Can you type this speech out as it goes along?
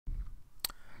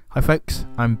Hi folks,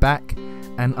 I'm back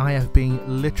and I have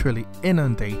been literally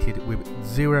inundated with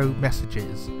 0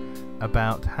 messages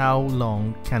about how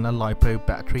long can a LiPo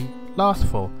battery last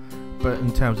for, but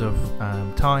in terms of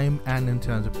time and in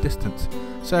terms of distance.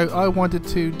 So I wanted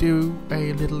to do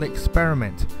a little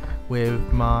experiment with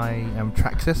my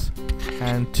Traxxas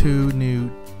and 2 new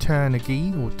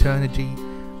Turnigy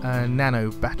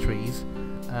Nano batteries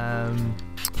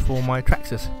for my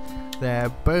Traxxas. They're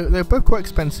both quite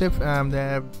expensive.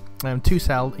 They're 2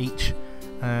 cell each,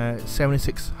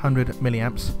 7600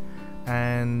 milliamps,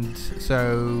 and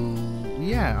so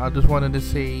yeah, I just wanted to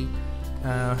see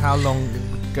how long it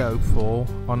would go for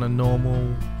on a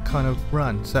normal kind of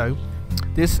run. So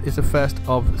this is the first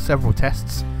of several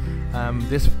tests.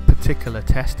 This particular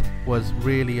test was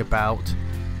really about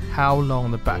how long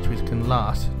the batteries can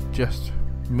last, just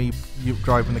me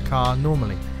driving the car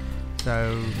normally.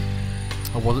 So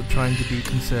I wasn't trying to be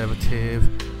conservative,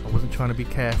 I wasn't trying to be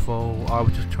careful, I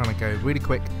was just trying to go really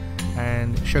quick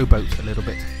and showboat a little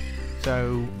bit.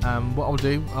 So what I'll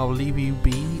do, I'll leave you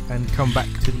be and come back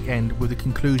to the end with a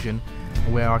conclusion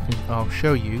where I'll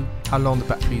show you how long the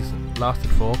batteries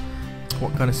lasted for,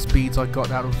 what kind of speeds I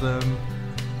got out of them,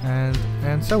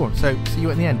 and so on. So see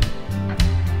you at the end.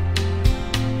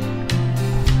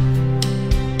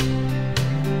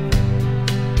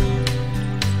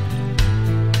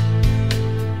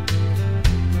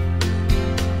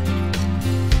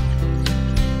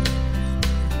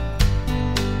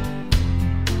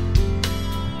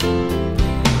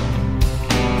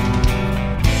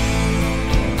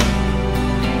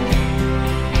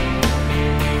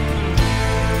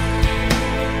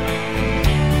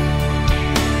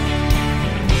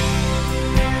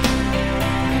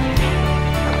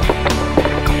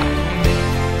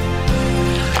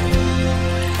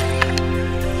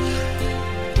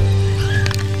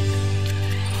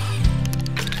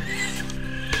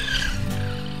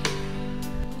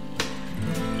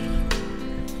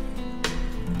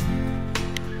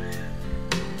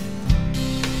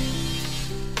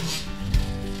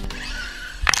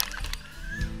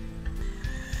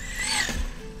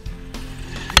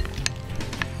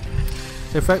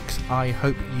 So folks, I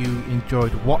hope you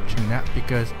enjoyed watching that,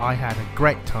 because I had a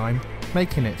great time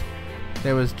making it.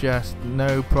 There was just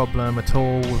no problem at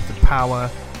all with the power,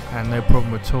 and no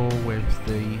problem at all with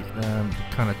the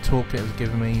kind of torque it was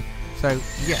giving me. So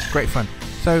yeah, great fun.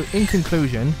 So in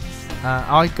conclusion,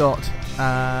 I got,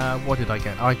 what did I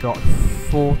get? I got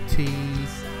 40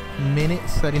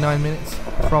 minutes, 39 minutes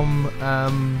from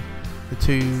the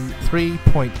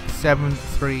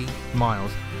 3.73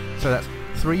 miles. So that's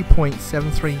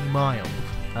 3.73 miles,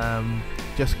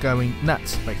 just going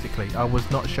nuts basically. I was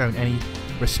not shown any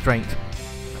restraint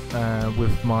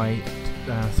with my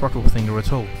throttle finger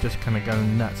at all, just kind of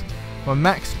going nuts. My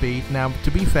max speed, now to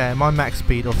be fair, my max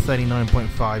speed of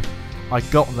 39.5, I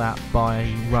got that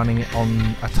by running it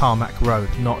on a tarmac road,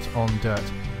 not on dirt.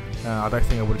 I don't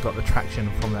think I would have got the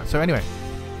traction from that. So anyway,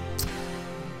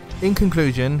 in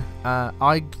conclusion,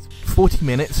 40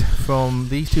 minutes from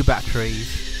these 2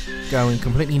 batteries going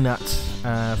completely nuts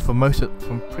for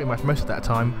pretty much most of that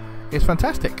time is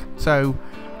fantastic. So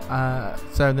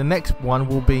so the next one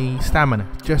will be stamina,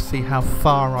 just see how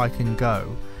far I can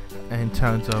go in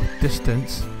terms of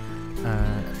distance,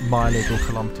 mileage or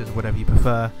kilometers, whatever you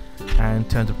prefer, and in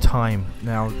terms of time.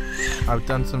 Now I've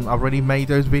already made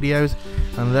those videos,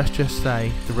 and let's just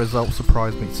say the results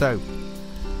surprised me. So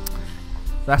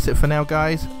that's it for now,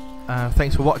 guys.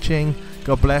 Thanks for watching,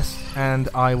 God bless, and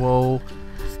I will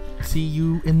see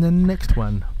you in the next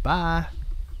one. Bye.